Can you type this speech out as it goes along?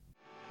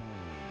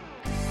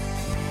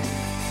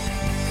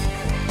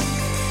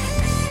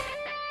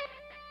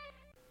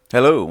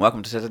Hello,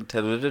 welcome to Ted.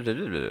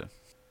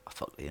 I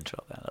fucked the intro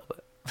up there a little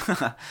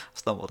bit. I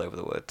stumbled over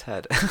the word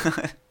Ted.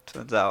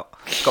 Turns out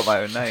I've got my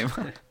own name.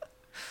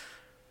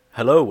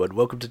 Hello and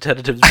welcome to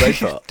Tentative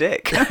Brainfart.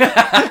 Dick.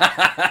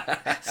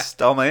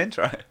 Stole my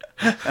intro.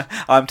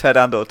 I'm Ted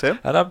and/or Tim.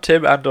 And I'm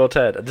Tim and/or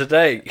Ted. And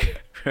today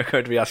we're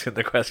going to be asking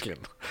the question: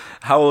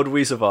 how would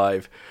we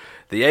survive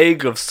the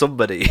egg of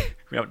somebody?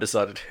 We haven't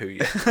decided who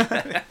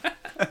yet.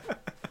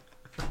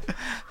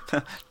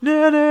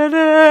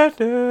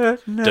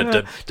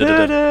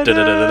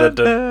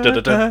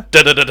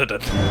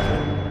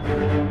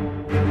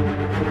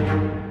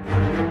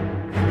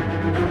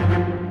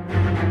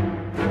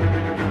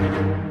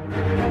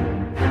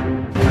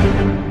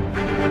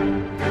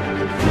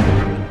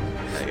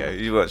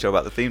 You weren't sure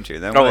about the theme tune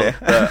then, Oh, were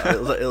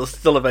you? it was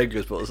still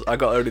Avengers, but I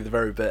got only the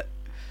very bit.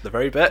 The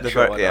very bit?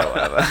 Yeah,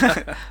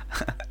 whatever.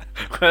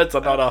 Words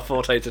are not our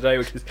forte today,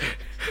 which is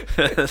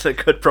it's a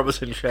good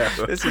promising show.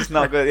 This is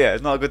not good. Yeah,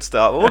 it's not a good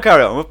start. But we'll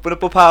carry on. We'll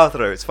power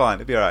through. It's fine.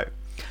 It'll be alright.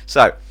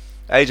 So,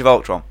 Age of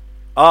Ultron.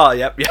 Oh,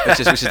 yep, yeah. which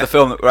is the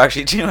film that we're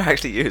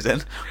actually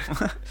using.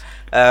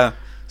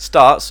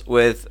 Starts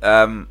with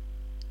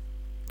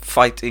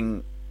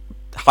fighting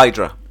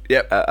Hydra.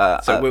 Yep.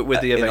 So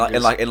with the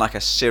Avengers in like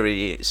a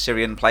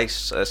Syrian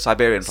place,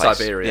 Siberian place.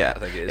 Siberia, yeah. I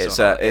think it is.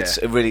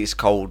 It's really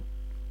cold,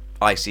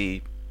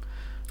 icy.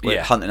 We're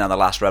Yeah. hunting down the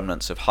last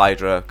remnants of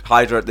Hydra.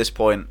 Hydra at this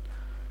point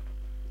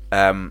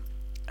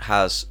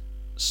has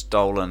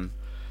stolen.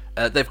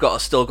 they've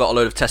still got a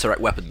load of Tesseract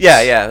weapons.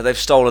 Yeah. They've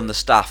stolen the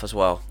staff as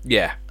well.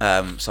 Yeah.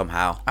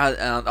 Somehow.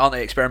 And aren't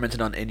they experimenting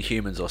on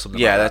Inhumans or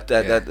something? Yeah, like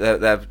that?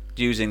 they're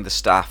using the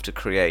staff to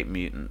create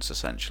mutants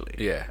essentially.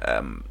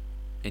 Yeah.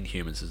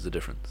 Inhumans is the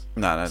difference.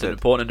 No, It's an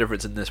important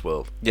difference in this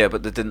world. yeah,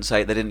 but they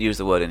didn't use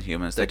the word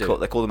Inhumans. They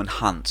call them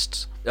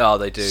enhanced. Oh,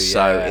 they do.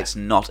 So yeah. it's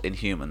not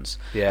Inhumans.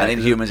 Yeah,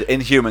 and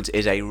Inhumans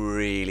is a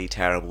really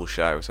terrible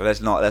show. So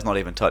let's not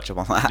even touch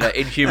upon that.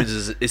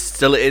 Inhumans is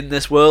still in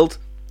this world.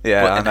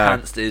 Yeah, but I know.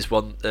 enhanced is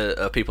one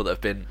people that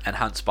have been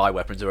enhanced by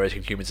weapons, whereas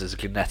Inhumans is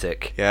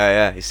kinetic.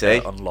 Yeah. You see,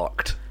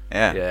 unlocked.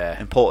 yeah. Yeah.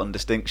 Important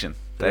distinction.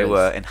 They There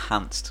were is.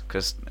 enhanced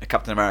because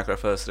Captain America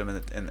refers to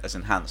them as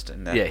enhanced.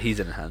 Yeah,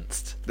 he's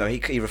enhanced. No,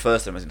 he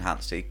refers to them as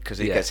enhanced because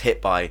he Yeah. gets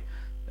hit by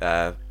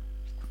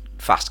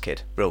Fast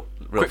Kid, real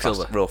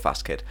Quicksilver.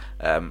 fast kid.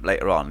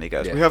 Later on, and he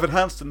goes, Yeah. "We have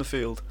enhanced in the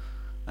field,"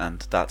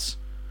 and that's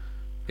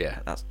Yeah.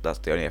 that's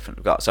the only difference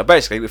we've got. So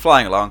basically, we're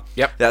flying along.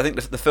 Yep. Yeah, I think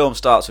the film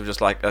starts with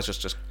just like us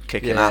just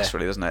kicking Yeah. ass,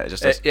 really, doesn't it? It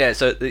just Yeah.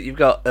 So you've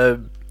got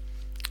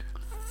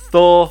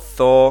Thor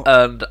Thor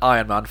and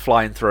Iron Man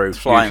flying through.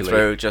 flying usually.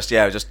 through,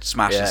 just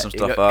smashing Yeah, some you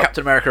got stuff up.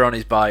 Captain America on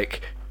his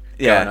bike.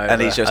 Yeah, going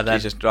and over, he's then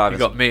just driving.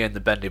 You got me and the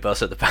bendy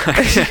bus at the back.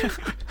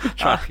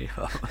 Trying to keep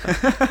up.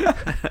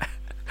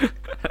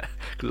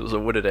 Because it was a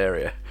wooded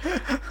area.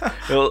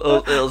 It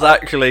was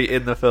actually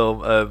in the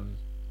film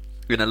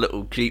in a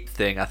little jeep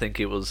thing. I think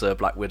it was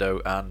Black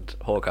Widow and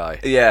Hawkeye.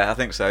 Yeah, I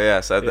think so. Yeah,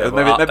 so Yeah,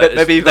 maybe well,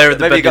 maybe you they're in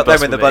the maybe you got Bundy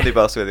them in the bus with Bundy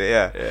bus with it.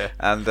 Yeah, Yeah.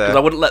 and Because I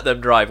wouldn't let them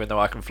drive, even though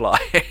I can fly.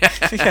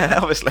 yeah,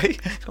 obviously.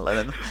 Let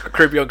them-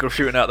 Creepy uncle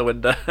shooting out the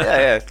window.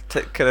 yeah,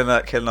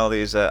 killing all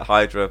these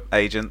Hydra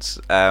agents.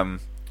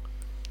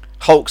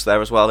 Hulk's there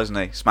as well, isn't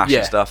he? Smashing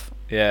Yeah. stuff.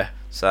 Yeah.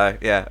 So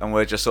yeah, and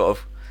we're just sort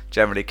of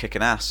generally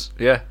kicking ass.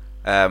 Yeah.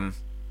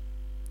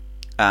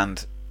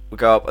 And we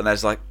go up, and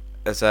there's a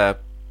It's a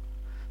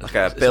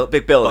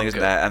big building, bunker. isn't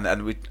there?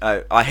 And we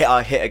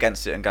I hit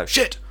against it and go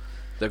shit.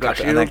 They've got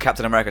And then shield.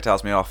 Captain America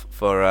tells me off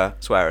for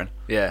swearing.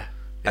 Yeah.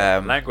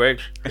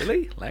 Language.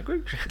 Really?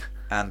 Language?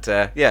 And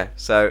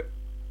so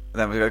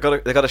then they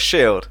got a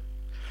shield.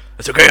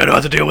 It's okay, I know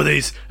how to deal with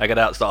these. I get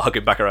out and start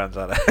hugging back around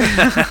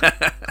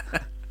Santa.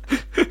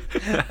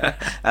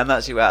 And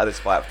that's you out of this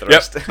fight for the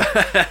Yep.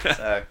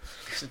 rest.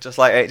 So just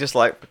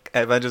like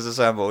Avengers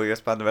Assemble, you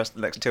spend the rest of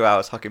the next 2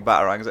 hours hucking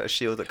batarangs at a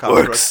shield that can't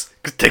Works.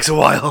 It takes a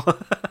while.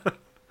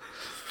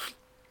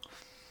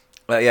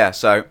 But yeah,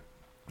 so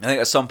I think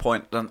at some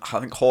point, I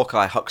think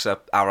Hawkeye hucks a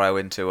arrow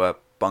into a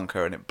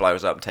bunker and it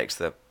blows up and takes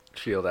the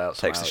Shield out.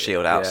 Takes somehow. the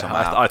shield out Yeah,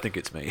 somehow. I think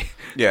it's me.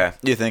 Yeah,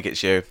 you think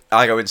it's you.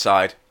 I go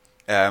inside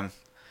and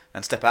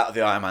step out of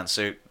the Iron Man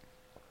suit.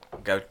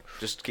 Go,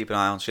 just keep an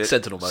eye on shit.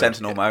 Sentinel mode.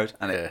 Sentinel mode.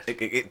 And Yeah.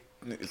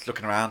 it's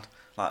looking around,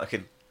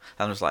 looking.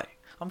 And I was like,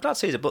 I'm glad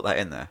Caesar put that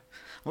in there.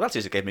 I'm glad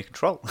Caesar gave me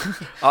control.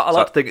 I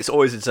like to think it's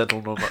always in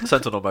Sentinel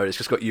mode. It's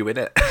just got you in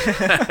it.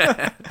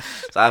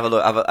 So I have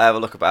a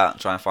look about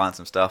and try and find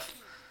some stuff.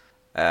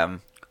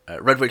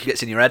 Red Witch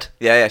gets in your head.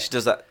 Yeah, she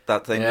does that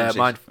thing. Yeah, doesn't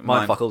she?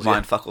 mind fuckles, yeah.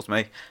 Mind fuckles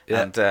me.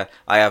 Yeah. And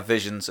I have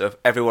visions of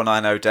everyone I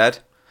know dead,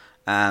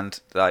 and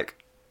like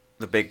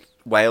the big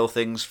whale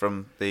things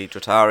from the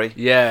Dratari.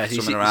 Yeah,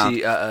 you swimming around.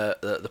 see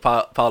the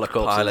Parla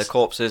corpses. Pile of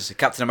corpses.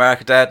 Captain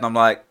America dead, and I'm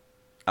like,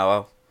 oh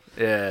well.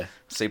 Yeah.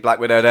 See Black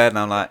Widow dead, and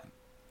I'm like,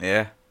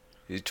 yeah.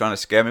 You trying to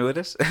scare me with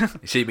this?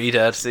 You see me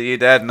dead. See you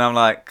dead, and I'm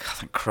like, oh,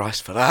 thank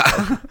Christ for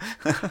that.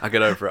 I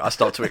get over it. I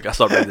start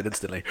breathing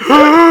instantly.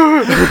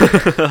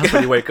 That's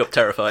when you wake up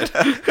terrified.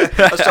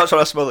 I start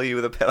trying to smother you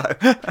with a pillow.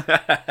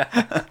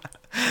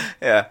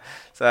 Yeah.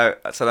 So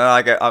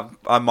then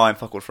I'm mind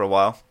fuckled for a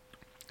while.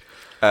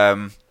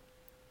 And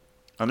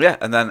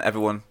then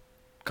everyone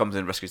comes in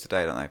and rescues the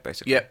day, don't they?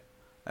 Basically.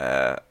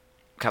 Yep.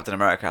 Captain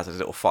America has his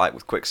little fight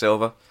with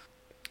Quicksilver.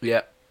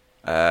 Yep.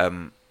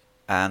 And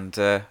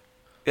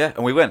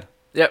we win.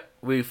 Yep.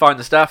 We find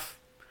the staff.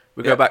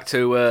 We go Yep. back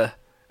to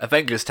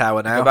Avengers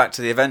Tower now. Go back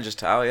to the Avengers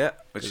Tower, yeah,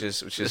 which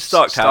is the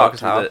Stark Tower,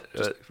 Tower.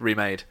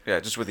 remade. Yeah,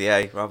 just with the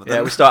A rather than.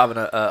 Yeah, we start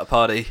having a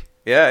party.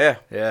 Yeah.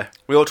 Yeah.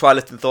 We all try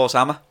lifting Thor's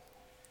hammer.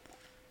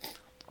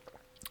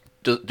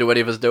 Do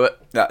any of us do it?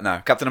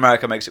 No. Captain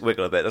America makes it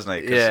wiggle a bit,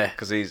 doesn't he? Yeah.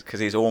 Because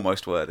he's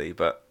almost worthy,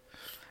 but.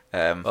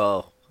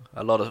 Well,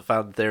 a lot of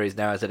fan theories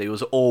now is that he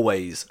was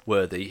always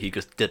worthy. He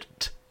just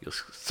didn't. He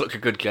was such a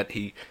good kid.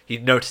 He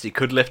noticed he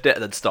could lift it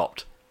and then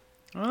stopped.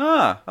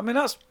 I mean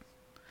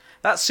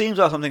that seems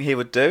like something he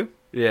would do,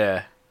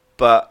 Yeah.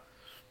 but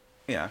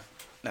never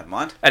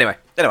mind. Anyway,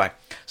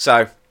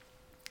 So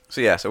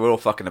we're all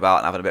fucking about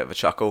and having a bit of a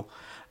chuckle,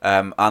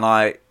 and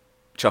I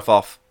chuff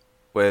off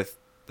with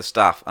the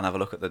staff and have a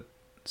look at the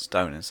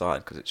stone inside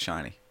because it's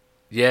shiny.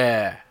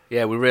 yeah.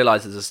 We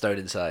realise there's a stone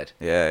inside.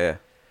 Yeah.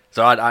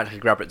 So I'd actually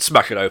grab it and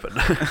smash it open.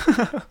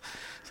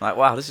 It's like,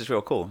 wow, this is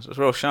real cool. It's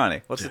real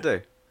shiny. What's it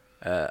do?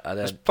 And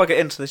then, Just plug it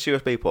into this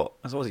USB port.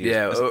 That's what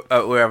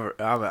wherever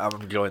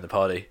I'm enjoying the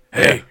party.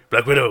 Hey,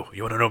 Black Widow,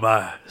 you want to know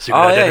my secret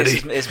Oh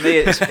identity? yeah, it's me.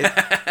 It's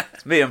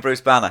me and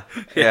Bruce Banner.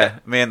 Yeah,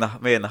 me and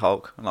the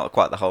Hulk. Not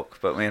quite the Hulk,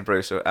 but me and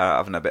Bruce are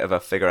having a bit of a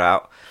figure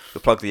out.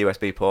 We plug the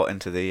USB port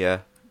into the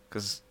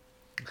because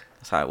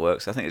that's how it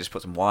works. I think it just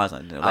put some wires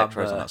on it,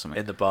 electrodes on it or something.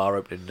 In the bar,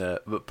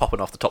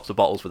 popping off the tops of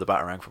bottles with a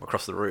batarang from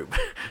across the room.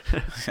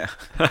 Yeah.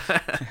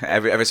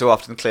 every so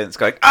often, Clint's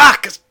going,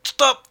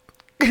 stop.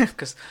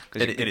 Cause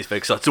in his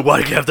face, so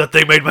why do you have that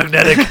thing made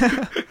magnetic?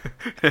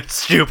 It's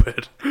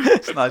stupid.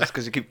 It's nice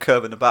because you keep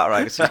curving the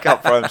batarang so you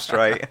can't throw them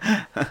straight.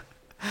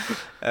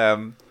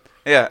 So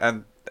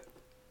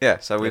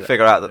we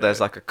figure out that there's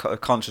like a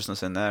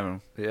consciousness in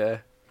there,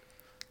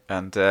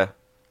 and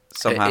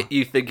somehow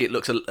you think it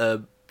looks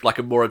like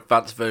a more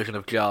advanced version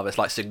of Jarvis,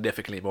 like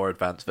significantly more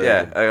advanced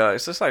version. yeah,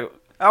 it's just like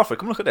Alfred,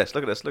 come look at this.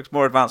 Look at this. Looks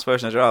more advanced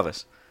version of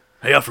Jarvis.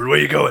 Hey Alfred, where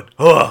you going?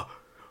 Oh,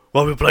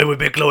 while we play with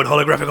big glowing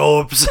holographic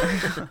orbs.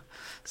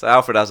 So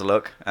Alfred has a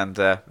look, and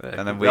then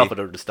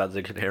Alfred understands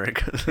engineering.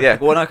 Yeah,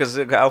 well, no, because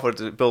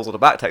Alfred builds all the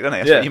back tech,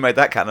 doesn't he? Yeah. You made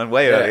that cannon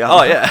way early on.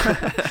 Oh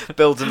yeah,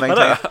 Builds and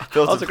maintains. I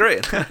was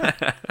agreeing.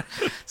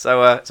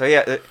 So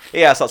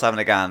starts having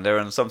a gander,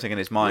 and something in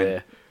his mind.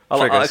 Yeah.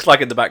 triggers. It's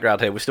like in the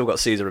background here, we've still got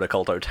Caesar in a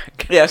Colto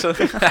tank. Yeah, so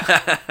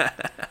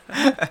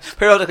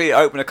periodically you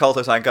open a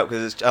Colto tank up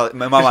because in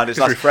my mind it's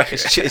like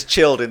it's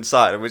chilled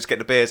inside, and we just get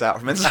the beers out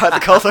from inside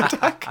the Colto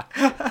tank.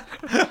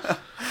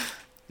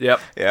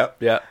 Yep.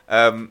 Yeah.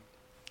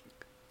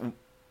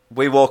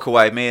 We walk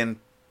away. Me and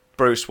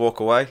Bruce walk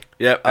away.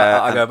 Yep.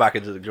 I go back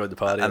into join the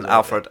party. And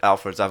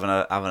Alfred's having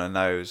a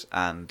nose,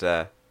 and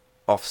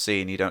off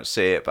scene you don't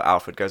see it, but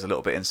Alfred goes a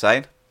little bit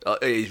insane.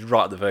 He's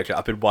right at the verge.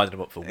 I've been winding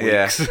him up for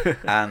weeks. Yeah,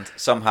 and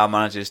somehow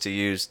manages to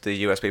use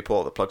the USB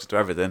port that plugs into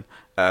everything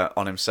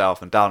on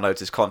himself and downloads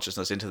his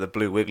consciousness into the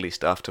blue wiggly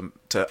stuff to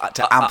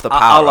amp the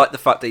power. I like the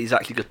fact that he's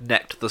actually just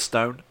necked the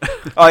stone.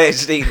 Oh yeah, he's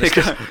just eating the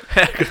stone.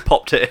 Just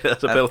popped it in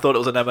as a Bill thought it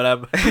was an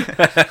M&M.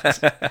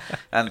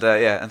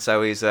 And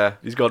so he's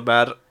gone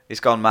mad.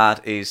 He's gone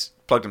mad. He's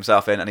plugged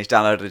himself in and he's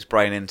downloaded his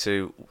brain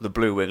into the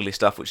blue wiggly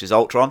stuff, which is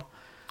Ultron.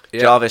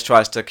 Yeah. Jarvis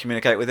tries to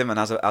communicate with him, and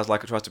as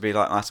like tries to be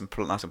like nice and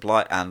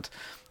polite, and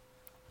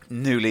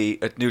newly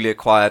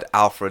acquired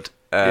Alfred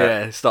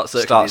starts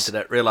searching the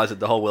internet, realizing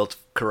the whole world's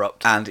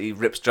corrupt, and he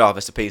rips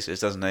Jarvis to pieces,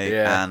 doesn't he?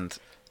 Yeah.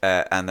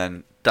 And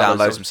then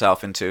downloads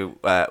himself into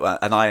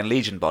an Iron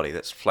Legion body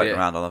that's floating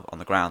around on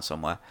the ground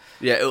somewhere.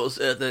 Yeah, it was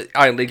the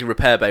Iron Legion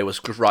repair bay was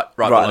right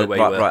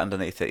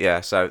underneath it.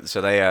 Yeah, so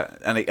they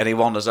and he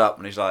wanders up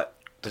and he's like.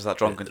 Does that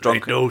drunken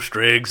no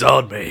strings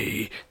on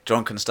me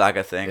drunken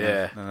stagger thing?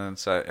 Yeah, and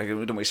so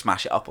don't we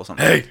smash it up or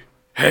something?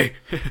 Hey,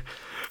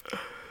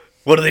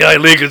 one of the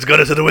Iron Legions got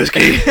us into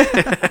whiskey.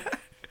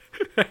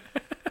 Well,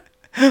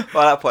 at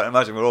that point, I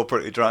imagine we're all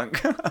pretty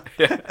drunk.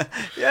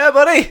 Yeah,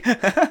 buddy.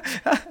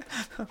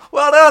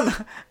 Well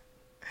done.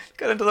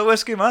 Get into the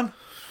whiskey, man.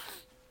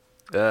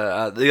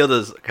 The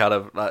others kind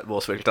of like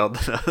more switched on.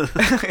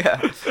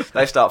 Yeah,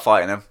 they start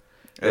fighting him.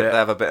 They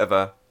have a bit of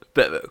a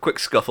quick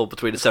scuffle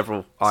between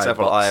several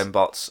iron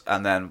bots,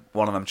 and then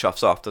one of them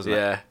chuffs off, doesn't it?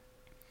 Yeah.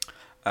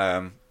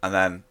 And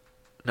then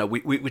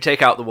we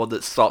take out the one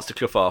that starts to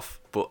chuff off,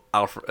 but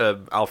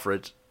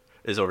Alfred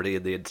is already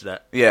in the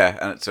internet. Yeah,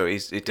 and so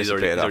he's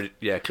disappeared.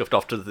 Chuffed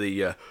off to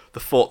the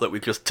fort that we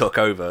just took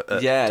over.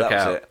 That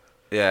was it.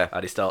 Yeah,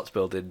 and he starts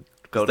building.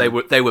 They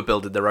were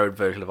building their own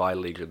version of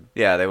Iron Legion.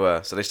 Yeah, they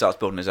were. So they starts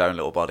building his own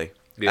little body.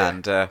 Yeah.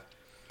 And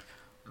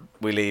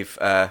we leave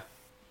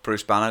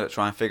Bruce Banner to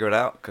try and figure it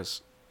out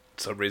because.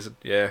 Some reason,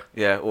 yeah.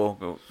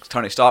 Well,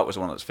 Tony Stark was the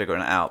one that's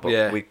figuring it out,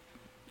 but we.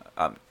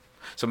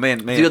 So me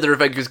and the other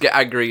Avengers get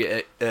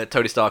angry at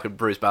Tony Stark and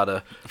Bruce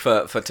Banner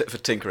for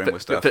tinkering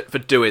with stuff for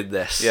doing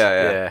this.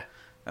 Yeah.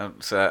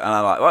 And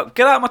I'm like, well,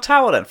 get out of my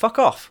tower then, fuck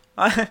off.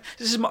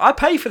 I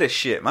pay for this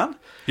shit, man.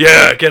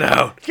 Yeah, get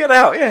out. Get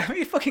out, yeah. What are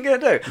you fucking going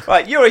to do?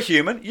 Right, you're a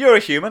human. I've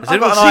anyone got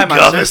an seen Iron Man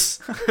Jarvis?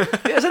 suit.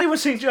 Yeah, has anyone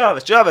seen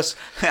Jarvis? Jarvis.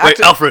 Wait,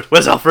 Alfred.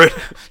 Where's Alfred?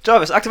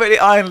 Jarvis, activate the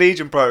Iron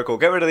Legion protocol.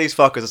 Get rid of these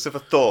fuckers. Except for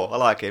Thor. I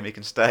like him. He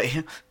can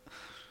stay.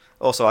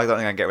 Also, I don't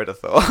think I can get rid of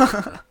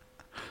Thor.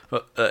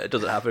 But it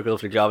doesn't happen because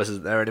obviously Jarvis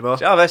isn't there anymore.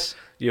 Jarvis.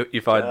 You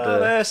find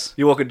Jarvis.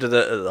 you walk into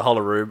the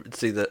hollow room and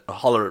see the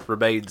hollow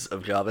remains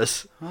of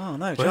Jarvis. Oh,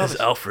 no, Where's Jarvis.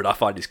 Alfred? I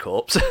find his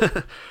corpse.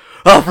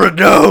 Alfred,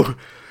 no!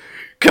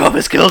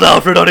 Jarvis killed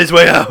Alfred on his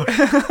way out.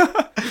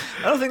 I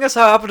don't think that's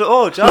how it happened at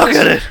all. Jarvis,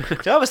 Look at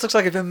it. Jarvis looks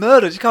like he's been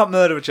murdered. You can't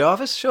murder a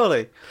Jarvis,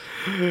 surely.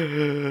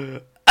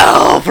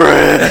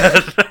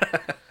 Alfred!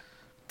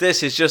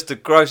 This is just the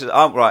grossest.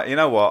 Right, you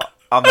know what?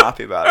 I'm not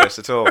happy about this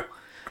at all.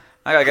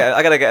 I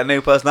gotta get a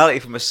new personality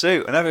for my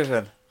suit and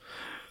everything.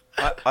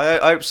 I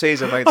hope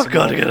Caesar made some I've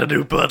got to more. get a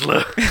new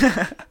butler.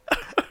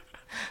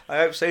 I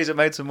hope Caesar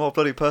made some more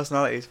bloody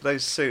personalities for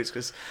those suits,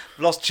 because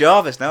we've lost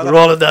Jarvis now. We're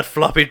all in that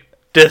floppy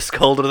disk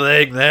holder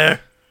thing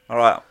there.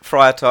 Alright,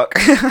 Friar Tuck.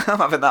 I'm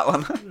having that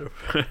one.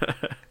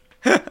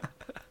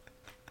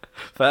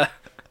 Fair.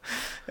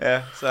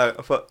 Yeah, so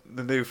I put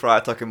the new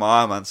Friar Tuck in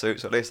my Iron Man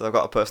suit, so at least I've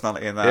got a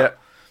personality in that. Yeah.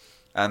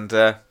 And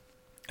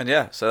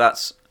yeah, so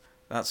that's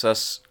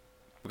us.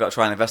 We've got to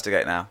try and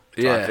investigate now.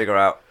 Try Yeah. and figure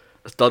out.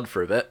 It's done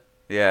for a bit.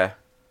 Yeah.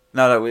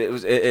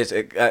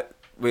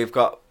 We've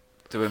got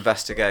to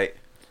investigate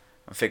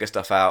and figure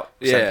stuff out.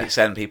 Yeah.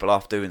 Send people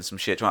off doing some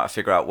shit, trying to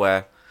figure out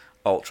where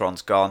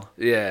Ultron's gone.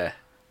 Yeah.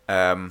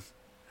 Um,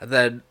 And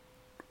then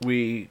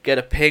we get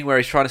a ping where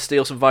he's trying to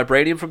steal some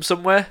vibranium from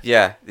somewhere.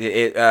 yeah.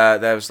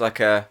 There was like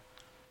a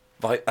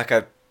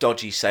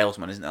dodgy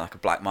salesman, isn't there? Like a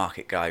black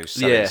market guy who's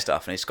selling Yeah.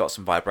 stuff, and he's got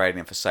some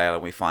vibranium for sale,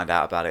 and we find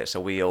out about it. So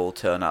we all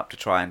turn up to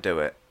try and do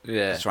it.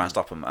 Yeah. To try and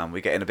stop him, and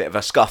we get in a bit of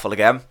a scuffle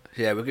again.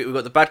 Yeah, we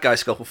got the bad guy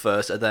scuffle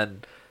first, and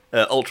then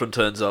Ultron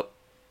turns up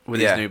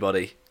with Yeah. his new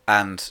body.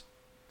 And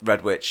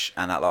Red Witch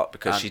and that lot,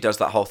 because And she does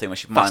that whole thing where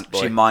she Fast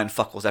Boy. mind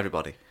fuckles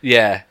everybody.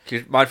 Yeah, she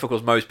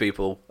mindfuckles most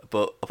people,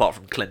 but apart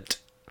from Clint.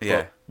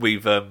 Yeah.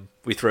 But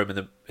we threw him in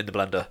the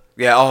blender.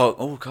 Yeah.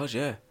 Oh god.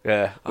 Yeah.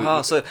 Yeah.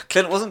 So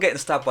Clint wasn't getting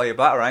stabbed by your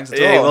batarangs at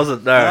all. Yeah, he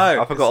wasn't. No,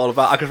 No. I forgot all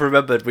about. I just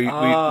remembered we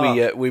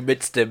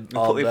minced him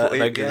on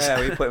Avengers. Yeah,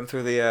 we put him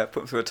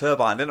through a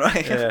turbine, didn't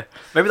we? Yeah.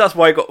 Maybe that's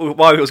why he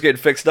was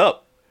getting fixed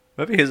up.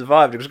 Maybe he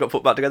survived. He just got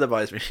put back together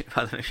by his machine.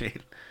 By the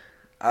machine.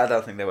 I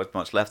don't think there was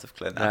much left of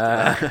Clint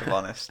after that, to be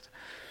honest.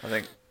 I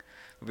think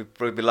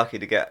we'd be lucky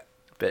to get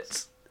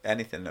Bits.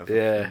 anything of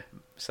Yeah. him.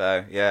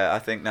 So yeah, I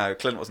think no,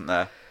 Clint wasn't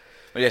there.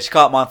 But yeah, she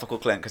can't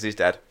mindfuckle Clint because he's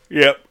dead.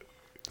 Yep.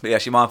 But yeah,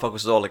 she mindfuckles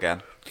us all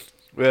again.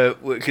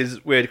 Which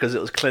is weird because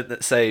it was Clint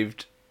that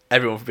saved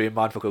everyone from being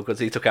mindfucked because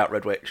he took out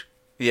Red Witch.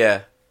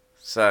 Yeah.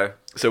 So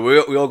We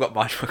all got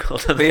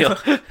mindfuckled.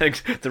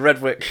 And the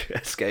Red Witch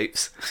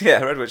escapes. yeah,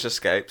 Red Witch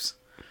escapes,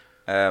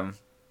 along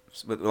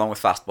with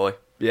Fast Boy,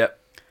 Yep.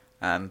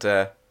 and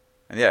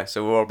yeah,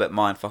 so we're all a bit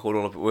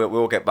mindfuckled. We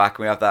all get back,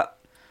 and we have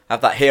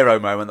that hero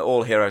moment that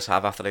all heroes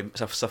have after they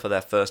suffer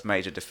their first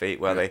major defeat,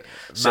 where they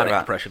Manic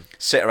depression.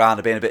 sit around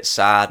and being a bit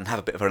sad and have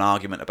a bit of an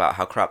argument about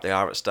how crap they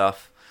are at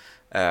stuff,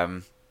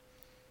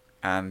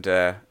 and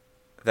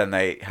then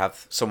they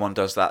have someone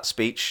does that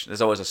speech.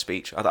 There's always a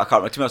speech. I can't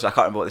remember. To be honest, I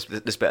can't remember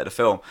what this bit of the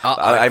film.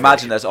 I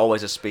imagine there's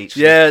always a speech.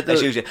 Yeah,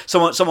 there's usually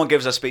someone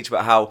gives a speech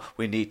about how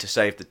we need to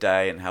save the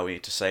day and how we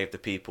need to save the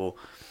people,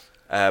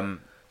 and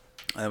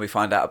then we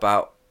find out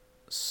about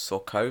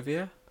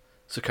Sokovia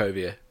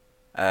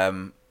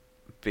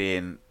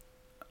being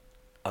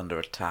under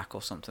attack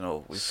or something,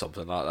 or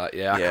something like that.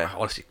 Yeah. Yeah. I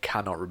honestly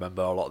cannot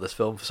remember a lot of this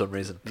film for some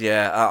reason.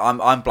 yeah.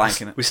 I'm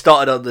blanking. We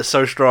started on this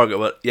so strong,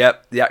 but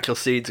yep, the actual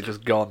scenes are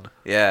just gone.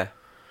 Yeah.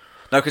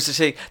 No, because you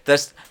see,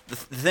 there's the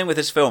thing with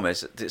this film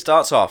is it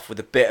starts off with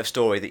a bit of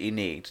story that you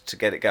need to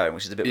get it going,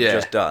 which is the bit we've Yeah.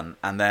 just done,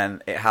 and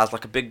then it has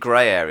like a big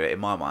grey area in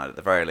my mind at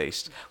the very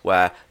least,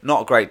 where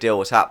not a great deal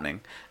was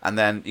happening, and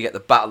then you get the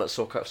battle at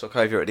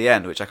Sokovia at the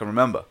end, which I can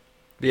remember.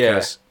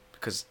 Yeah.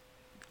 Because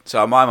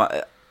so in my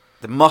mind,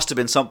 there must have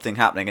been something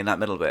happening in that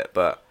middle bit,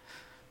 but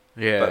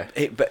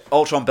but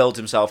Ultron builds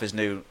himself his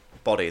new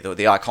body, the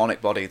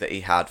iconic body that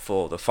he had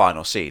for the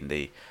final scene,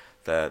 the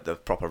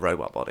proper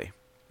robot body.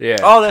 Yeah.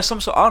 Oh, there's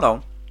some sort. I don't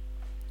know.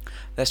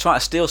 They're trying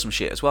to steal some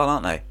shit as well,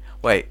 aren't they?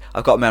 Wait,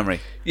 I've got memory.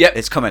 Yep.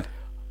 It's coming.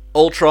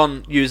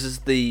 Ultron uses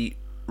the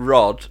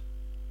rod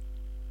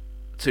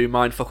to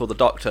mindfuckle the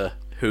Doctor,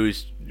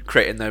 who's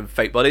creating them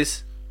fake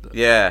bodies.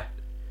 Yeah.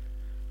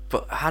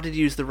 But how did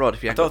he use the rod?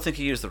 If you I don't think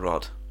he used the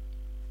rod.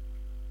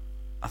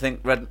 I think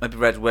Red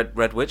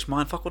Witch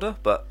mindfuckled her,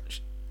 but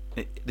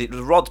the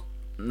rod's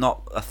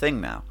not a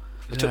thing now.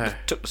 We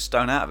took the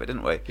stone out of it,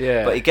 didn't we?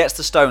 Yeah. But he gets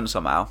the stone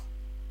somehow.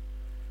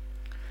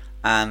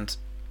 And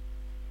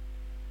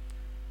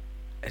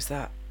is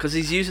that? because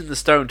he's using the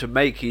stone to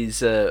make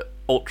his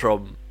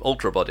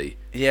ultra body.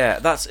 Yeah,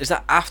 is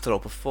that after or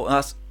before?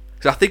 That's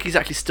Because I think he's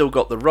actually still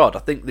got the rod. I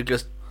think they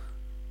just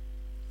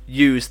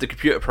used the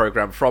computer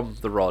program from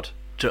the rod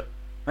to.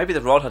 maybe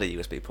the rod had a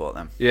USB port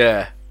then.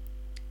 Yeah.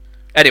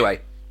 Anyway,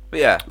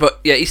 But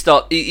yeah,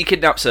 he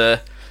kidnaps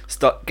her,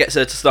 gets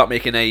her to start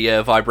making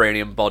a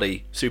vibranium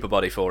body, super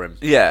body for him.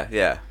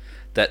 Yeah.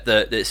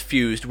 That's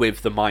fused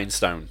with the Mind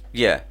Stone.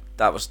 Yeah.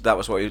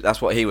 That's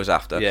what he was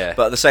after. Yeah.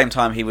 But at the same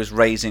time, he was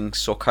raising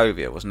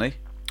Sokovia, wasn't he?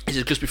 This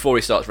is just before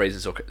he starts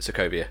raising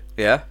Sokovia.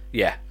 Yeah.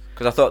 Yeah.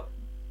 Because I thought.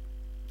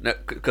 No,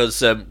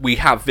 because we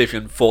have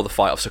Vision for the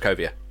fight of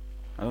Sokovia.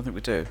 I don't think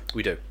we do.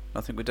 We do.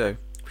 I think we do.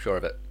 I'm sure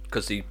of it.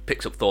 Because he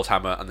picks up Thor's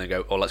hammer and then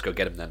go, oh, let's go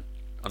get him then.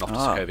 And off to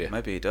Sokovia.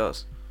 Maybe he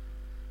does.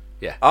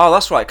 Yeah. Oh,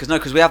 that's right.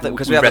 Because we have that.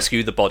 We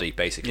rescue the body,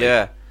 basically.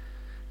 Yeah.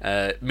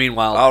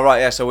 Meanwhile, Oh right,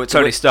 yeah. So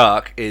Tony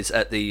Stark is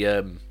at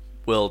the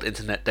World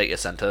Internet Data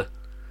Center.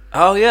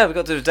 Oh yeah, we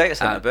got to do the data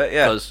center bit.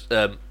 Yeah. Because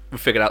we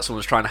figured out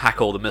someone's trying to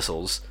hack all the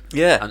missiles.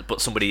 Yeah.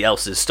 But somebody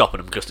else is stopping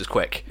them just as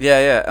quick.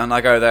 Yeah. And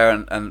I go there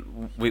and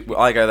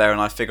I go there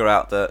and I figure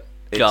out that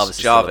it's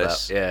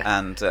Jarvis. Yeah.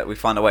 And we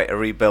find a way to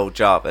rebuild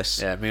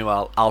Jarvis. Yeah.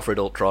 Meanwhile, Alfred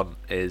Ultron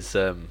is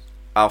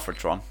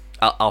Alfredtron.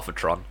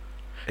 Alfredtron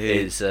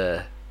is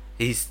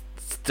he's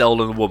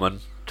stolen a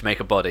woman to make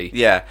a body.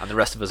 Yeah. And the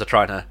rest of us are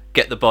trying to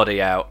get the body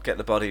out,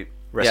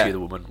 rescue the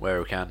woman where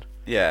we can.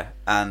 Yeah.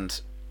 And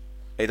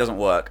it doesn't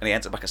work, and he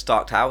ends up back at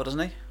Stark Tower, doesn't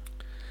he?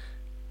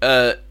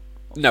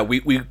 No,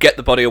 we get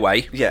the body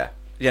away. Yeah.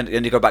 And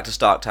you go back to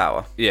Stark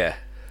Tower. Yeah.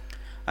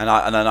 And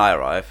then I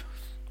arrive.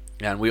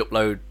 And we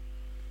upload.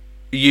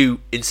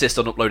 You insist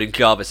on uploading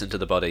Jarvis into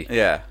the body.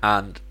 Yeah.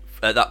 And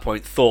at that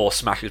point, Thor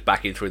smashes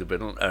back in through the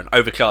middle and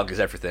overcharges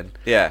everything.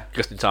 Yeah.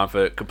 Just in time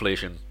for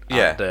completion.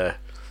 Yeah.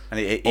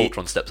 And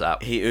Ultron steps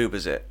out. He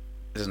Ubers it,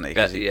 doesn't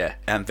he? Yeah.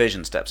 And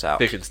Vision steps out.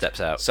 Vision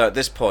steps out. So at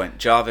this point,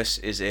 Jarvis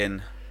is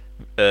in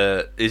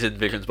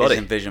Vision's body.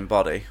 He's in Vision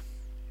body.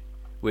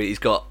 He's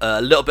got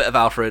a little bit of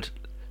Alfred,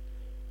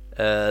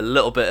 a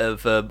little bit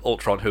of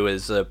Ultron, who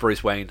is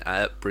Bruce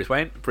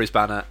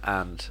Banner,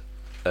 and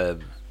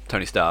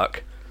Tony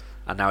Stark,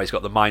 and now he's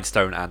got the Mind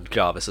Stone and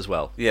Jarvis as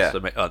well. Yeah.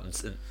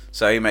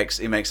 So he makes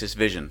this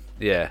Vision.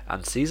 Yeah,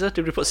 and Caesar.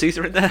 Did we put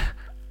Caesar in there?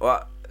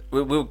 Well,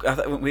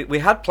 we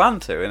had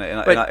planned to in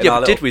our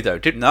did little... we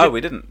though?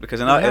 We didn't because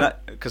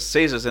because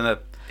Caesar's in a.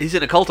 He's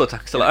in a Colto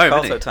tank still at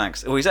home, isn't he?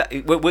 Tanks. Well,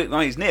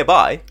 he's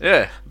nearby.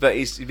 Yeah, but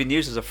he's been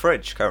used as a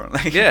fridge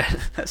currently. Yeah.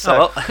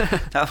 So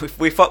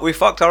we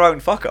fucked our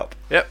own fuck up.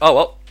 Yep. Oh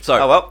well.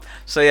 Sorry. Oh well.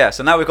 So yeah.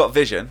 So now we've got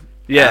Vision.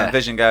 Yeah. And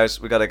Vision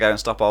goes. We got to go and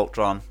stop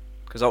Ultron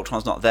because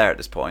Ultron's not there at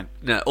this point.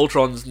 No,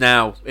 Ultron's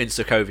now in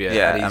Sokovia.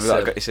 Yeah. And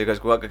he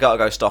goes. We got to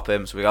go stop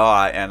him. So we go. All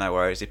right. Yeah. No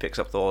worries. He picks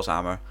up Thor's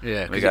hammer.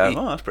 Yeah. And we go.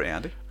 Oh, that's pretty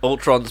handy.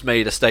 Ultron's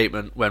made a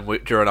statement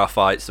during our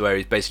fights where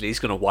he's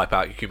going to wipe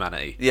out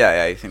humanity.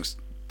 Yeah. He thinks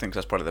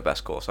that's probably the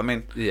best course. I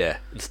mean, yeah,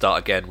 and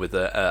start again with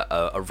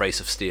a race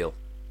of steel.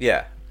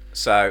 Yeah.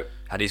 So,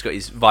 and he's got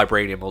his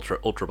vibranium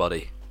ultra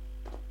body.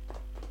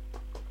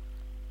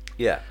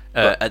 Yeah.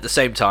 At the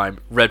same time,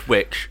 Red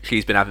Witch,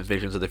 she's been having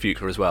visions of the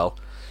future as well.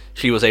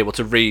 She was able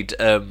to read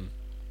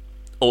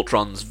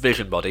Ultron's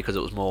vision body because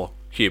it was more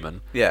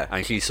human. Yeah.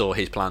 And she saw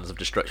his plans of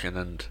destruction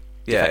and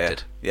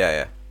defected.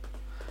 Yeah.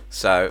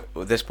 So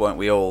at this point,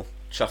 we all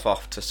chuff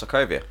off to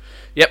Sokovia.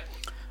 Yep.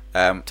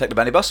 Take the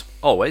bendy bus.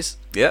 Always.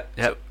 Yeah.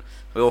 Yep.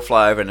 We all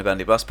fly over in the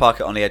bendy bus, park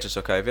it on the edge of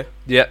Sokovia.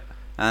 Yep.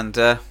 And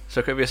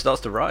Sokovia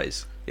starts to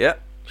rise. Yeah.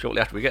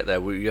 Shortly after we get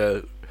there, we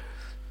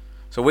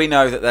so we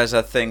know that there's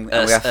a thing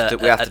and we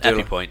have to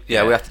do point.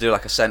 Yeah, we have to do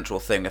like a central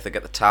thing. We have to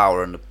get the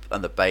tower and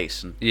the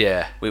base, and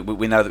yeah, we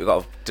know that we've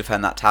got to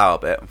defend that tower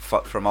bit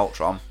from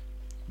Ultron.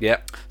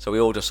 Yep. So we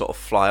all just sort of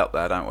fly up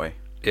there, don't we?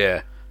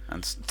 Yeah.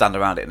 And stand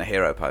around it in a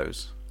hero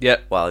pose.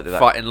 Yep. While they do that.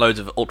 Fighting loads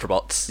of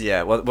Ultrabots.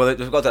 Yeah. Well,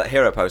 we've got that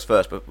hero pose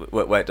first, but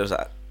where it does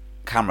that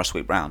camera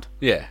sweep round.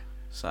 Yeah.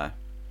 So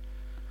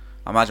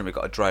I imagine we've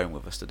got a drone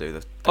with us to do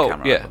the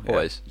camera. Yeah,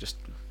 always. Just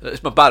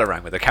it's my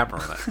Batarang with a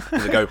camera on it,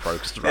 with a GoPro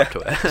just strapped to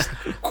it.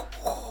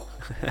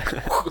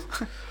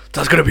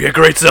 That's gonna be a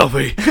great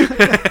selfie.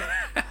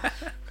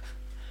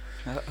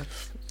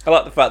 I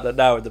like the fact that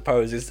now in the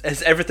pose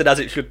is everything as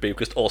it should be,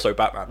 just also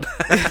Batman.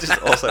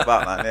 Just also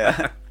Batman,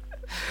 yeah.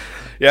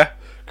 Yeah.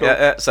 Cool.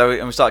 Yeah.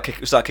 So we start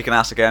kicking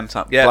ass again,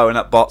 blowing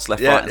up bots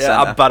left, right, and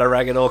centre. I'm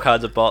Bataranging all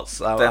kinds of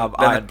bots. I'm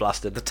iron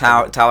blasted. The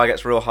tower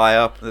gets real high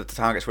up. The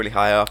tower gets really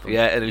high up.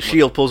 Yeah, and the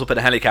shield pulls up in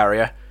a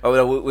helicarrier. Oh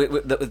no, we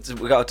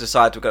got to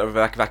decide. We've got to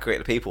evacuate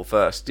the people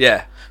first.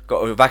 Yeah, we've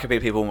got to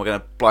evacuate people, and we're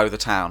going to blow the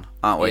town,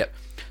 aren't we? Yep.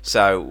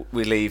 So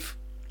we leave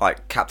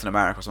like Captain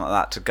America or something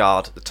like that to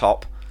guard the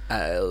top.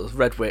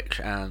 Red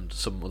Witch and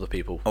some other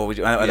people.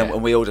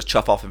 And we all just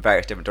chuff off in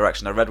various different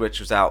directions. Now, Red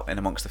Witch was out in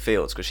amongst the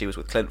fields because she was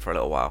with Clint for a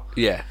little while.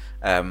 Yeah.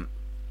 And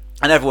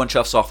everyone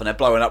chuffs off and they're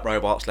blowing up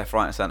robots left,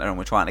 right and centre, and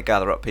we're trying to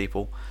gather up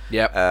people.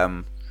 Yep.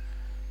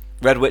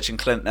 Red Witch and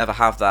Clint never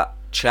have that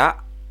chat.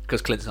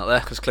 Because Clint's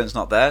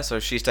not there. So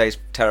she stays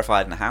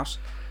terrified in the house.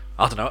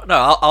 I don't know.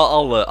 No,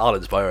 I'll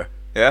inspire her.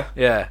 Yeah?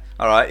 Yeah.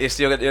 Alright,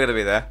 you're going to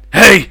be there.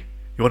 Hey!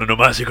 You want to know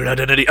my secret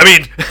identity? I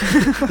mean,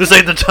 this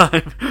ain't the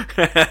time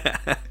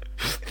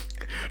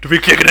to be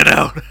kicking it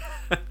out.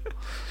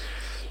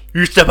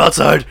 You step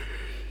outside,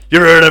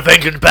 you're an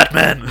avenging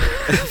Batman.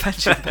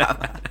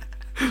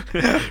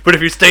 But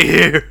if you stay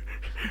here,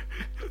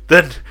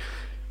 then,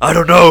 I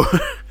don't know,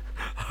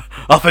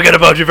 I'll forget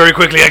about you very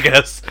quickly, I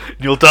guess. And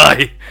you'll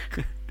die.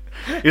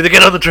 Either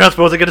get on the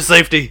transport to get to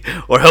safety,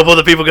 or help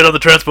other people get on the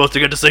transport to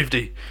get to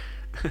safety.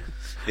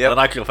 Yep. Then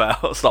I kill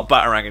her. Start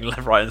bataranging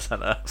left, right, and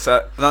centre.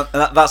 So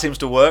that seems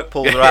to work.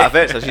 Pulls her out of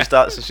it. So she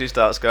starts going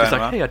She's like,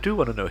 around. hey, I do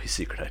want to know his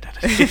secret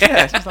identity.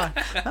 Yeah, she's like,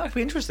 that would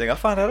be interesting. I'll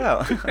find that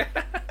out.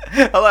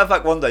 I like the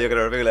fact one day you're going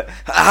to reveal it.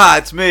 Ah,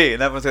 it's me,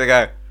 and everyone's going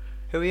to go,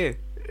 who are you?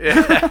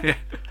 Yeah.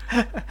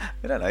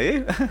 We don't know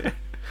you.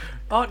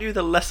 Aren't you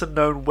the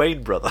lesser-known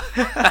Wayne brother?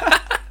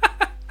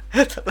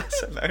 The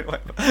lesser known way,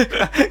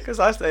 because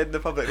I stayed in the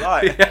public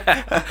light.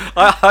 Yeah.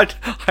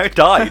 I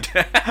died.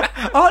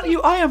 Aren't you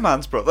Iron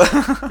Man's brother?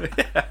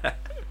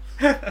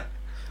 Yeah.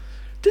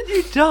 Didn't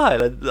you die?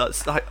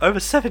 That's like over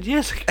 7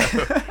 years ago.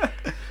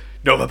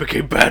 No, I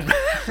became Batman.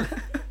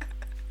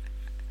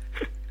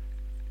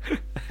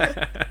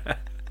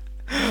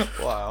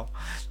 Wow,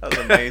 that was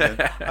amazing.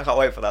 I can't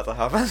wait for that to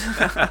happen.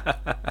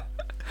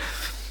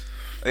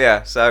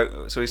 Yeah,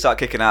 so we start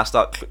kicking ass,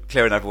 start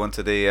clearing everyone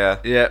to the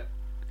Yeah.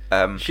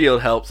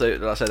 Shield helps.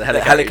 Like I said, the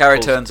helicarrier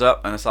pulls- turns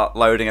up and they start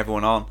loading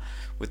everyone on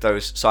with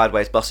those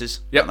sideways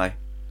buses. Yep. Don't they?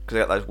 Because they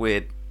got those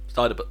weird.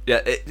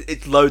 Yeah,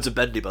 it's loads of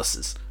bendy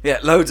buses. Yeah,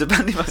 loads of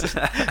bendy buses.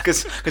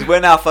 Because we're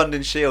now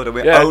funding Shield and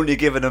we're only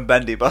giving them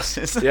bendy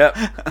buses. Yep.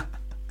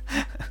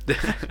 The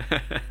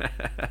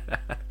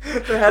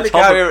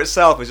helicarrier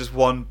itself is just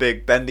one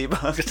big bendy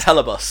bus. It's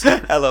Helibus.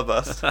 Hella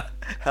bus.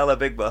 Hella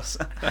big bus.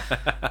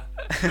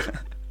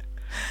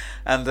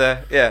 And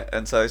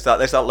and so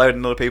they start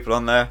loading other people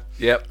on there.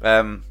 Yep.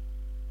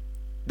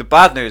 The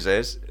bad news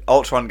is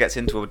Ultron gets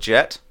into a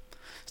jet,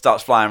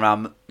 starts flying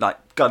around like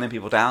gunning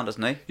people down,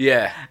 doesn't he?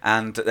 Yeah.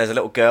 And there's a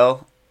little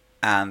girl,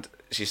 and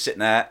she's sitting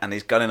there, and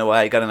he's gunning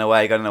away,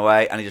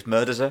 and he just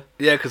murders her.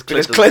 Yeah, because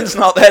Because Clint's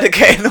not there to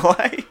get in the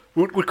way.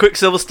 Would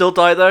Quicksilver still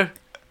die though?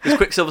 Because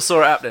Quicksilver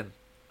saw it happening.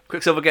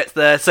 Quicksilver gets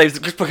there,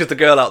 just pushes the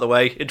girl out of the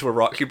way into a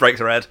rock. She breaks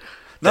her head.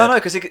 No,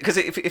 because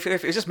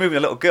if he's just moving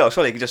a little girl,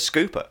 surely he can just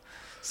scoop her.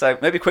 So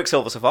maybe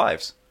Quicksilver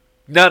survives.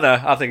 No,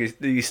 I think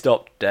he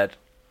stopped dead.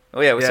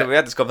 Oh yeah, Yeah. So we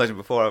had this conversation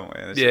before, haven't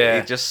we? And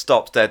Yeah. He just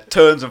stops dead,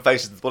 turns and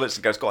faces the bullets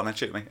and goes, "Go on then,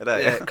 shoot me."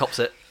 Yeah, cops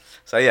it.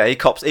 So yeah, he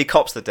cops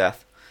the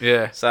death.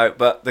 Yeah. So,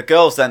 but the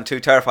girl's then too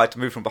terrified to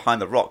move from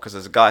behind the rock because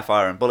there's a guy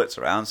firing bullets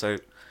around. So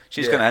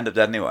she's going to end up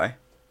dead anyway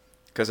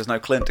because there's no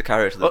Clint to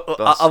carry her to the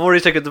bus. I've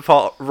already taken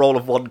the role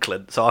of one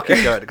Clint, so I'll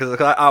keep going because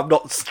I'm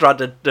not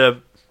stranded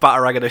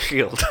bataranging a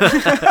shield.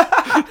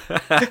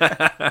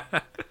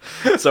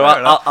 So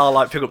I'll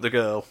like pick up the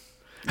girl.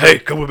 Hey,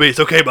 come with me. It's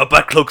okay. My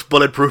back cloak's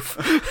bulletproof.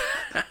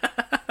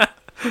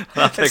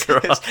 I'll take her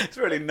off. It's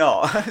really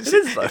not. It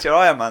is though. It's your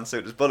Iron Man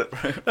suit that's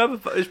bulletproof. No,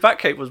 but his back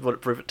cape was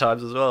bulletproof at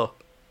times as well.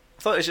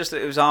 I thought it was just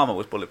that his armour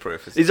was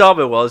bulletproof. His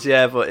armour was,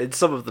 yeah, but in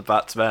some of the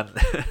Batman,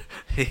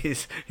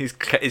 his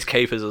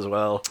cape is as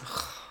well.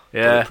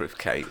 Yeah, Bulletproof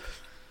cape.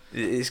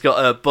 he's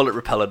got a bullet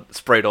repellent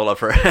sprayed all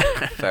over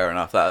it. Fair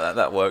enough.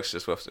 That works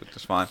just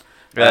fine.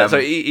 Yeah, so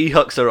he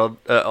hucks her on,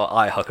 or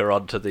I huck her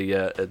on to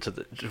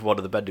one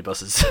of the bendy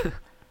buses.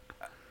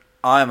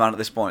 Iron Man at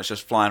this point is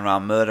just flying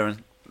around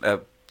murdering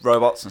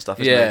robots and stuff,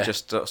 isn't Yeah. he?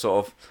 Just sort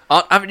of...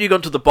 Haven't you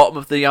gone to the bottom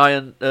of the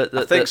iron?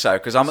 I think so,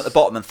 because I'm at the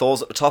bottom and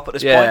Thor's at the top at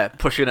this Yeah, point.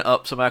 pushing it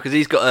up somehow because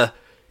he's got to hammer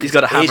He's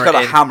got to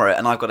it in. hammer it,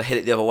 and I've got to hit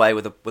it the other way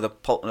with a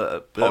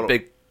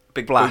big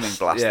big blast. booming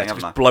blast Yeah, thing, to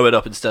haven't I? just blow it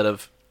up instead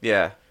of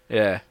Yeah.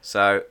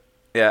 So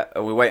yeah,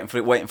 and we're waiting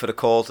for the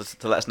call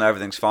to let us know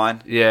everything's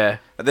fine. yeah.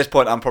 At this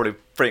point, I'm probably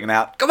freaking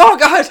out. Come on,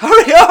 guys,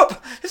 hurry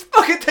up! This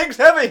fucking thing's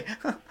heavy.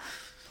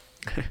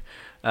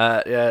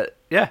 Yeah.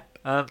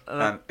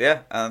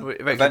 And We eventually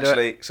do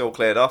eventually it's all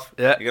cleared off.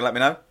 Yeah. You gonna let me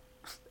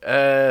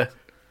know?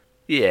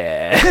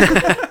 Yeah.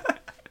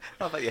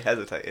 I thought you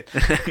hesitated.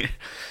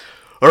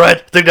 All right,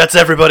 I think that's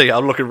everybody.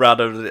 I'm looking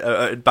around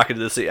over back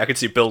into the city. I can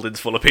see buildings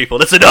full of people.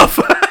 That's enough.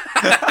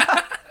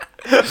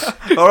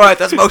 All right,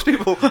 that's most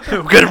people.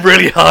 We're getting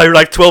really high, we're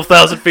like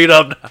 12,000 feet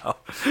up now.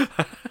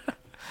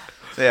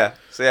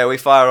 So yeah, we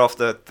fire off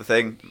the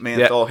thing. Me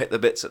and Yeah. Thor hit the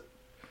bits at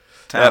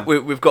town.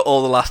 We've got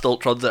all the last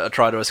Ultrons that are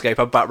trying to escape.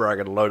 I'm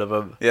bataranging a load of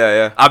them.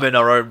 Yeah. I'm in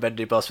our own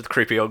bendy bus with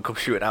creepy uncle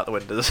shooting out the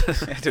windows.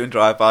 Doing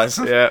drive-bys.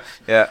 Yeah.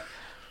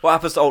 What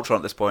happens to Ultron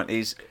at this point?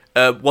 He's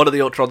One of the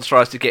Ultrons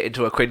tries to get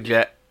into a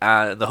Quinjet,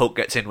 and the Hulk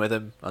gets in with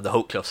him, and the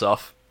Hulk cliffs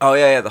off.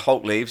 the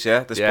Hulk leaves. Yeah,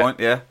 at this Yeah. point.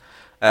 Yeah.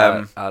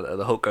 And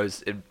the Hulk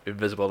goes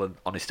invisible and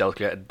on his stealth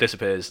jet and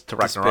disappears to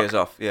Ragnarok. Disappears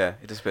off. Yeah,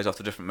 he disappears off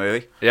to a different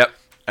movie. Yep.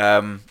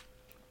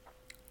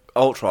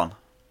 Ultron.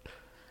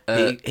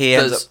 He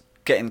ends up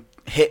getting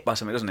hit by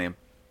something, doesn't he? And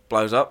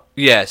blows up.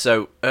 Yeah.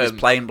 So His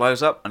plane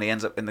blows up, and he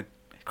ends up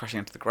crashing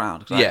into the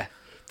ground. yeah.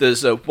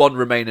 There's one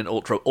remaining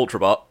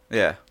Ultrabot.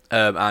 Yeah.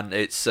 And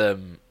it's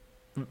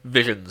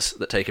Visions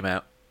that take him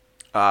out.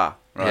 Ah.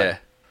 Right.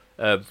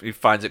 Yeah. He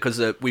finds it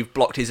because we've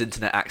blocked his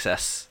internet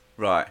access.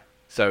 Right.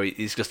 So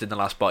he's just in the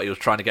last bot. He was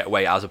trying to get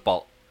away as a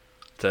bot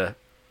to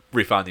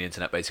refine the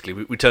internet. Basically,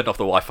 we turned off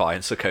the Wi-Fi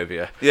in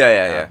Sokovia.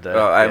 Yeah. And,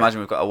 Well, I yeah. imagine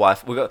we've got a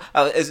Wi-Fi. We've got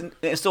it's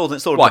installed in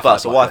the Wi-Fi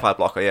bus, a blocker. Wi-Fi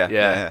blocker.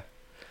 Yeah.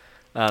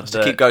 And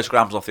To keep Ghost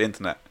Grams off the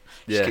internet.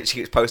 Yeah. She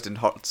keeps posting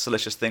hot,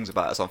 salacious things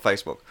about us on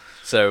Facebook.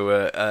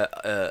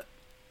 So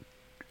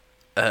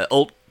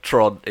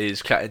Ultron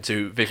is chatting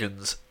to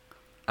Visions,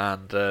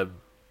 and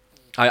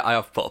I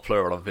have put a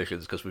plural on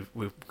Visions because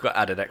we've got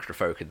added extra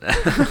folk in there.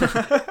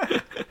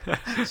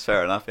 It's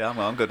fair enough. Yeah,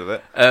 I'm good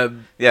with it.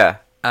 Yeah.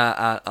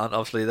 And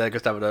obviously they're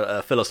just having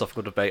a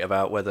philosophical debate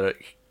about whether,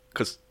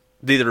 because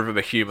neither of them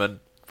are human,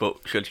 but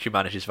should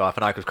humanity survive?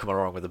 And I could come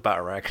along with a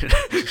batarang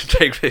and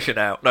take Vision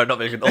out. No, not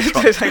Vision,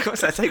 Ultron.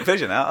 Take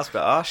Vision out. That's a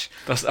bit harsh.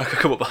 I could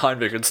come up behind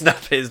Vision,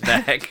 snap his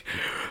neck.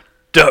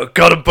 Got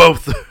them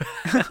both.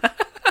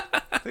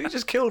 You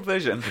just killed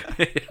Vision.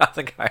 Yeah, I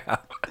think I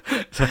have.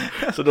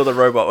 It's another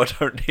robot I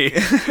don't need.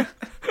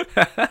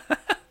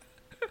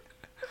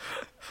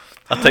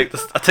 I take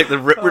the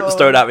rip the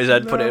stone out of his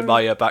head, put it in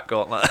my back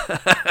gauntlet.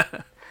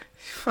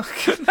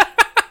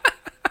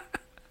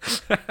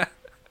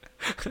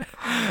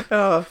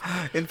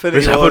 Infinity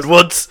This War. happened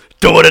once.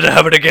 Don't want it to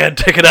happen again.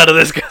 Take it out of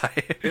this guy.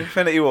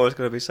 Infinity War is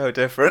going to be so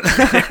different.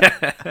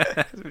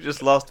 We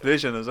just lost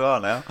Vision as well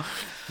now.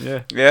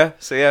 Yeah. Yeah.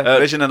 So yeah,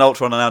 Vision and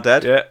Ultron are now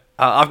dead. Yeah.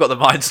 I've got the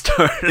Mind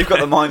Stone. You've got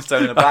the Mind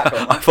Stone in the back.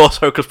 I've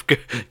also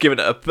given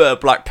it a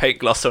black paint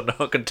gloss so no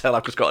one can tell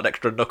I've just got an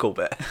extra knuckle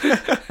bit.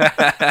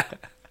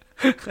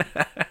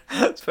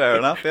 That's fair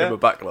enough. Yeah. In my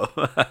back glove.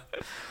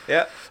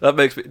 Yeah. That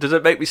makes me. Does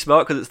it make me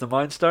smart because it's the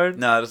Mind Stone?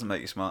 No, it doesn't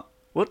make you smart.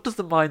 What does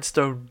the Mind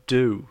Stone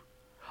do?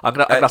 I'm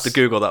gonna have to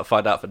Google that and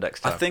find out for next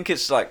time. I think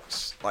it's like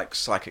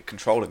psychic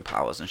controlling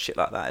powers and shit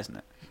like that, isn't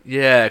it?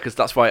 Yeah, because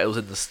that's why it was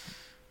in the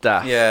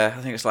staff. Yeah,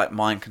 I think it's like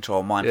mind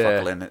control, mind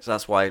fuckling.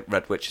 That's why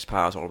Red Witch's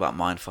power is all about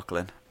mind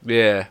fuckling.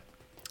 Yeah.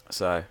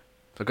 So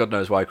God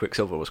knows why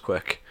Quicksilver was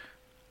quick.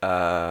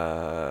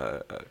 yeah.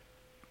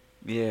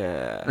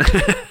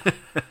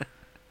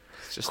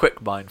 It's just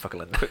Quick mind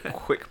fuckling.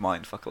 quick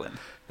mind fuckling.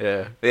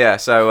 Yeah. Yeah,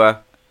 so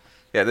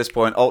at this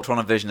point, Ultron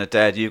and Vision are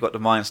dead. You've got the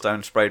Mind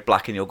Stone sprayed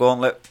black in your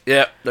gauntlet.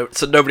 Yeah,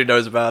 so nobody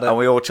knows about it. And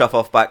we all chuff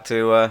off back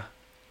to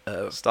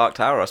Stark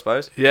Tower, I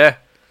suppose. Yeah.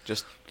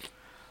 Just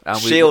And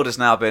Shield has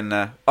now been.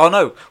 Oh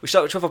no, we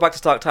chuff off back to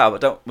Stark Tower,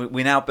 but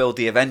we now build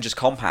the Avengers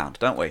compound,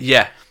 don't we?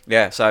 Yeah.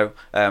 Yeah. So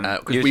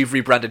because we've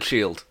rebranded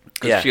Shield.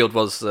 Because Yeah. Shield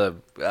was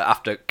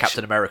after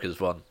Captain America's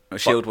one.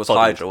 Shield was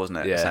Bundled. Hydra, wasn't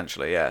it? Yeah.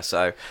 Essentially, yeah.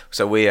 So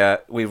we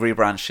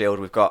rebrand Shield.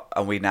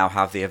 We now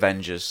have the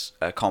Avengers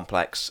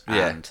complex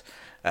and.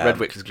 Red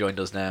Witch has joined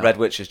us now. Red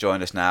Witch has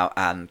joined us now,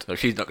 and So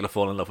she's not going to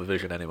fall in love with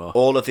Vision anymore.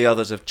 all of the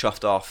others have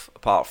chuffed off,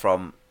 apart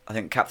from, I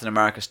think Captain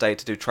America stayed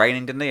to do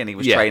training, didn't he? And he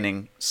was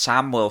training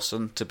Sam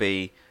Wilson to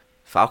be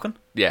Falcon.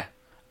 Yeah.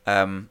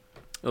 Um,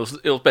 It was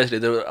basically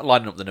they were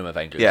lining up the new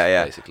Avengers.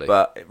 yeah. Basically.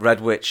 But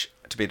Red Witch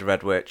to be the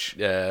Red Witch,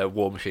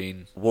 War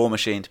Machine. War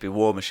Machine to be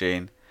War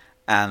Machine,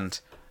 and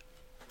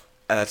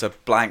there's an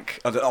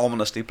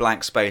ominously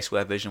blank space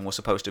where Vision was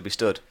supposed to be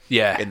stood.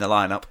 Yeah. In the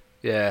lineup.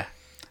 Yeah.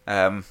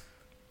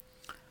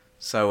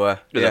 So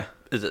yeah.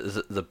 Is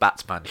it the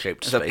Batsman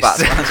shaped It's space? a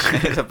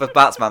Batsman. It's a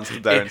Batsman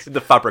there. It's in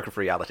the fabric of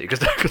reality because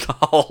that's the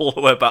hole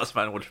where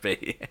Batsman would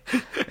be.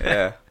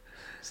 Yeah.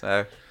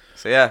 So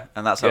yeah,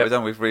 and that's how Yep. we've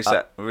done. We've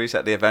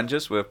reset the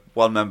Avengers. We're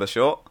one member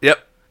short. Yep.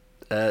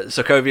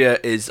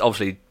 Sokovia is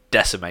obviously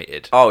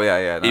decimated. Oh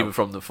yeah. No. Even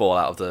from the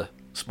fallout of the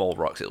small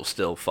rocks, it was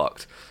still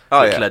fucked.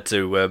 Oh, which yeah. led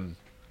to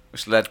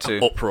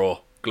to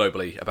uproar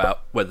globally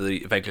about whether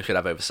the Avengers should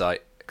have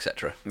oversight,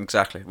 etc.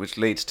 exactly, which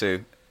leads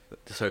to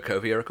The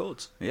Sokovia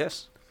Accords,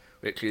 yes,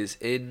 which is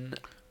in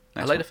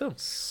Next a later one. film.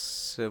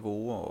 Civil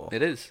War.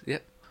 It is.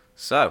 Yep.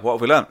 So what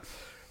have we learnt?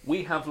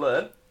 We have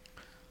learned.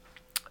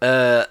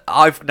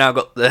 I've now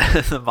got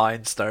the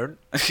Mind Stone.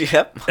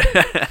 Yep.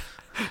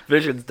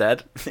 Vision's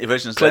dead.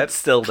 Vision's Clint's dead.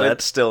 still dead.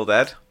 Clint's still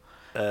dead.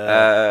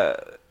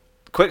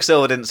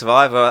 Quicksilver didn't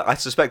survive. I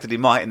suspected he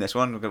might in this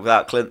one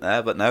without Clint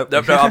there, but no.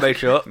 No, I made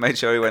sure. Made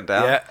sure he went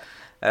down.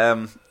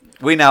 Yeah.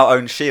 We now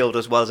own Shield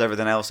as well as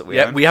everything else that we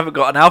own. We haven't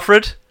got an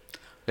Alfred.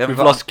 We've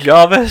lost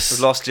Jarvis. We've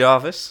lost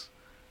Jarvis.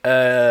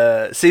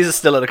 Caesar's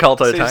still in a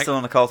Colto Steve's tank still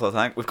on the Colto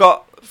tank. We've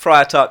got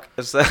Friar Tuck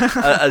as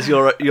as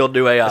your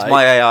new AI. as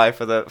my AI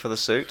for the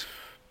suit.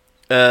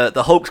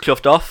 The Hulk's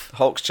chuffed off.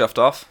 Hulk's chuffed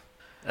off.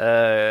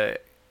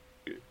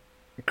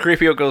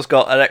 Creepy Uncle's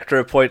got an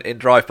extra point in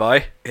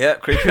drive-by. Yeah,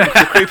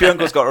 creepy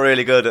Uncle's got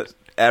really good at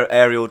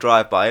aerial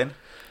drive-by-in.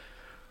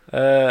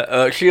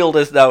 Shield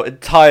is now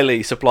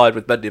entirely supplied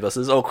with bendy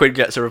buses. All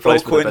Quinjets are All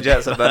replaced with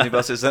Quinjets are bendy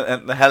buses,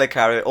 and the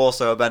helicarrier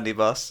also a bendy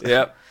bus.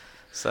 Yep.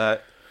 So,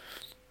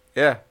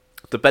 yeah,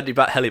 The bendy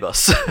bat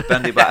helibus.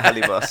 bendy bat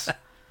heli bus.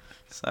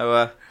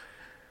 So,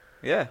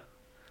 yeah.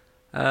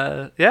 Yeah,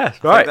 I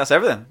think right. that's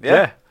everything.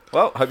 Yeah.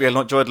 Well, hope you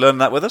enjoyed learning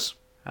that with us.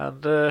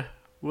 And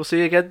we'll see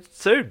you again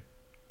soon.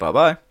 Bye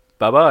bye.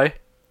 Bye-bye.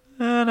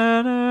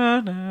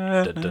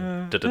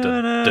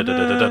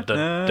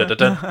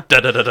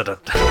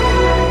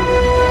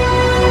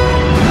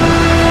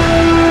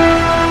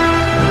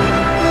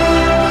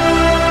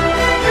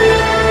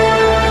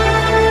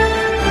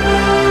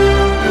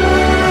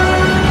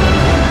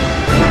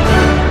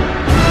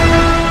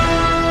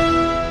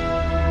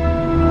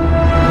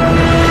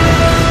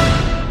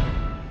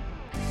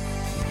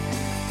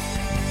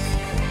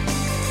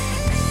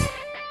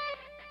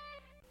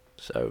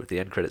 the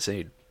end credit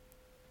scene.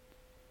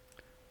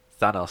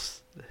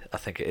 Thanos, I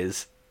think it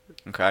is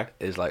Okay.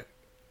 like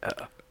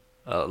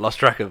lost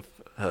track of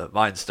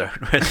Mind Stone.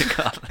 Where's it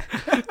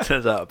gone?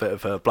 Turns out a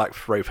bit of black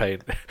spray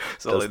paint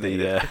all does they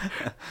needed.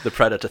 the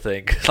Predator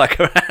thing. It's like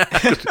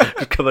just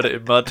covered it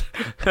in mud.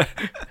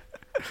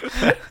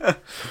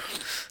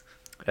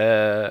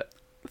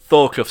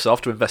 Thor cuffs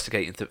off to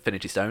investigate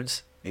Infinity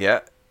Stones.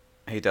 Yeah,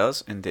 he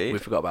does indeed. We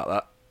forgot about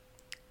that.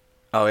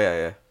 Oh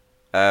yeah.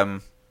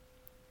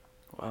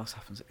 What else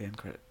happens at the end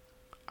credit?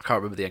 I can't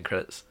remember the end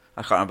credits.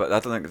 I can't remember. I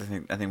don't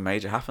think anything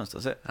major happens,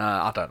 does it?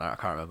 I don't know. I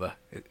can't remember.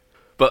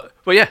 But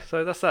yeah.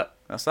 So that's that.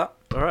 That's that.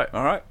 All right.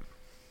 All right.